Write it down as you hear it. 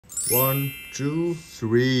1, 2,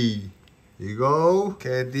 3. Here you go.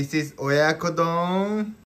 Okay, this is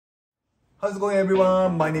Oyakodon. How's it going,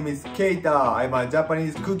 everyone? My name is Keita. I'm a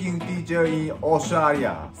Japanese cooking teacher in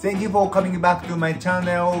Australia. Thank you for coming back to my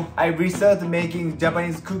channel. I restarted making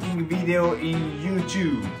Japanese cooking video in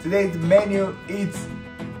YouTube. Today's menu is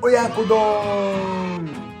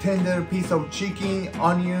Oyakodon! Tender piece of chicken,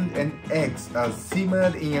 onion, and eggs are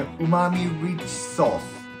simmered in an umami-rich sauce.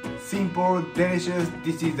 Simple, delicious.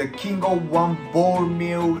 This is the king of one bowl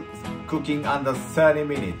meal, cooking under 30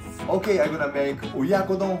 minutes. Okay, I'm gonna make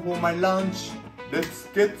Oyakodon for my lunch. Let's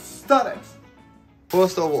get started.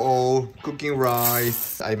 First of all, cooking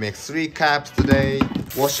rice. I make 3 cups today.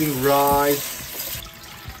 Washing rice.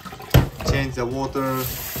 Change the water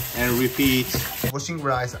and repeat. Washing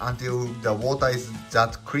rice until the water is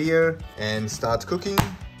that clear and start cooking.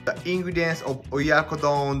 The ingredients of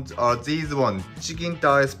Oyakodon are these one: chicken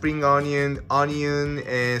thigh, spring onion,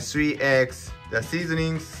 and 3 eggs. The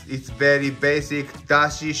seasonings is very basic: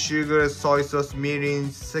 dashi, sugar, soy sauce, mirin,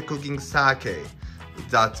 cooking sake.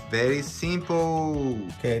 That's very simple.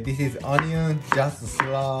 Okay, this is onion, just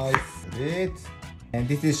slice it. And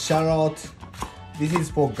this is shallot. This is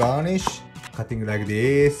for garnish, cutting like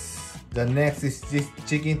this. The next is this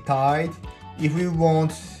chicken thigh. If you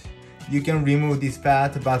want, you can remove this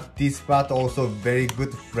fat, but this fat also very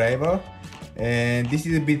good flavor. And this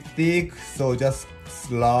is a bit thick, so just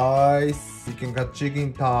slice. You can cut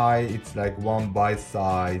chicken thigh, it's like 1 bite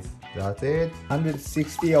size. That's it.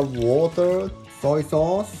 160 of water, soy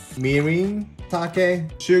sauce, mirin, sake,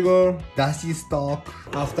 sugar, dashi stock.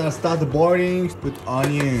 After start boiling, put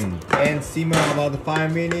onion and simmer about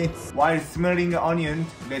 5 minutes. While simmering the onion,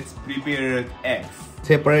 let's prepare eggs.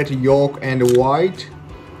 Separate yolk and white.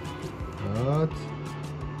 That.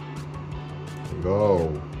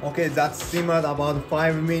 Go. Okay, that's simmered about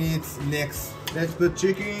 5 minutes. Next, let's put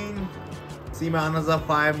chicken. Simmer another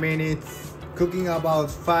 5 minutes. Cooking about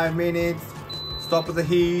 5 minutes. Stop the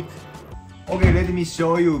heat. Okay, let me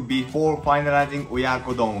show you before finalizing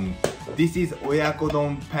Oyakodon. This is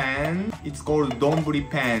Oyakodon pan. It's called donburi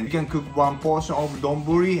pan. You can cook 1 portion of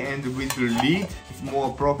donburi and with lid. It's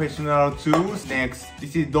more professional tools. Next,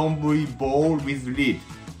 this is donburi bowl with lid.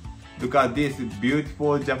 Look at this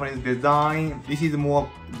beautiful Japanese design. This is more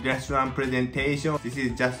restaurant presentation. This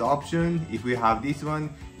is just option. If you have this one,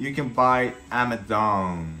 you can buy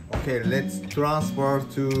Amazon. Okay, let's transfer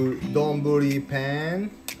to donburi pan.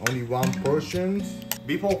 Only 1 portion.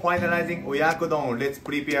 Before finalizing Oyakodon, let's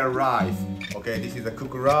prepare rice. Okay, this is a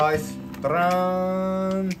cooked rice.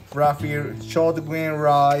 Ta-da! Fluffy short grain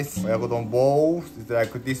rice. Oyakodon bowl. It's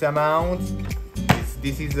like this amount.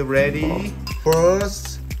 This is ready.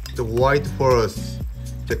 First, the white first.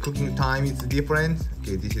 The cooking time is different.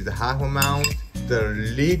 Okay, this is a half amount. The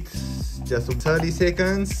lid, just 30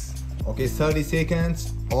 seconds. Okay, 30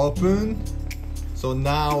 seconds. Open. So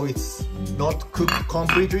now it's not cooked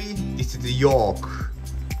completely. This is the yolk,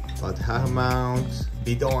 but half amount.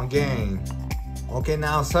 Lid on again. Okay,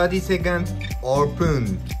 now 30 seconds.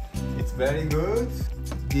 Open. It's very good.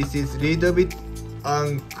 This is little bit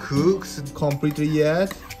uncooked completely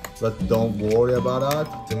yet, but don't worry about that.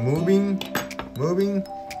 It's moving.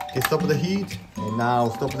 Okay, stop the heat. And now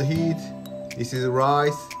stop the heat. This is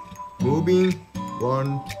rice. Moving.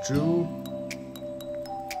 1, 2,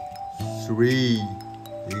 3. Here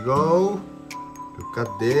you go. Look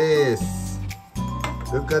at this.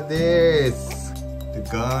 Look at this. The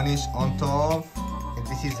garnish on top. And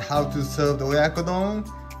this is how to serve the Oyakodon.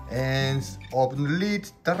 And open the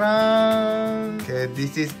lid. Ta-da! Okay,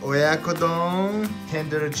 this is Oyakodon.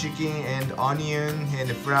 Tender chicken and onion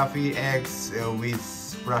and fluffy eggs with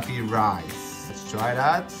fluffy rice. Let's try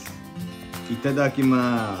that.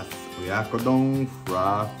 Itadakimasu. Oyakodon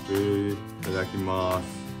fluffy. Itadakimasu.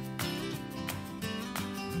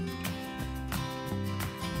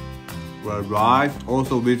 Well, rice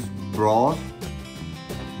also with broth.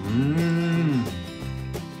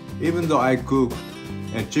 Even though I cook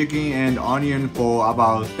chicken and onion for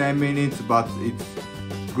about 10 minutes, but it's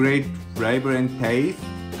great flavor and taste.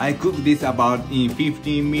 I cook this about in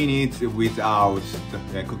 15 minutes without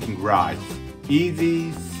cooking rice.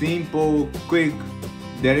 Easy, simple, quick,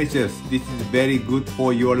 delicious. This is very good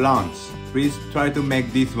for your lunch. Please try to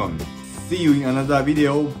make this one. See you in another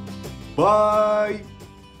video. Bye!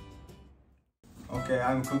 Okay,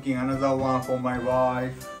 I'm cooking another one for my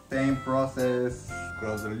wife. Same process.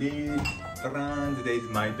 Close the lid. Today is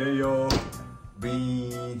my day off.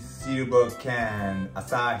 Green silver can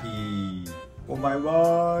Asahi. For my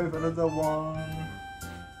wife, another one.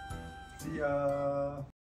 See ya.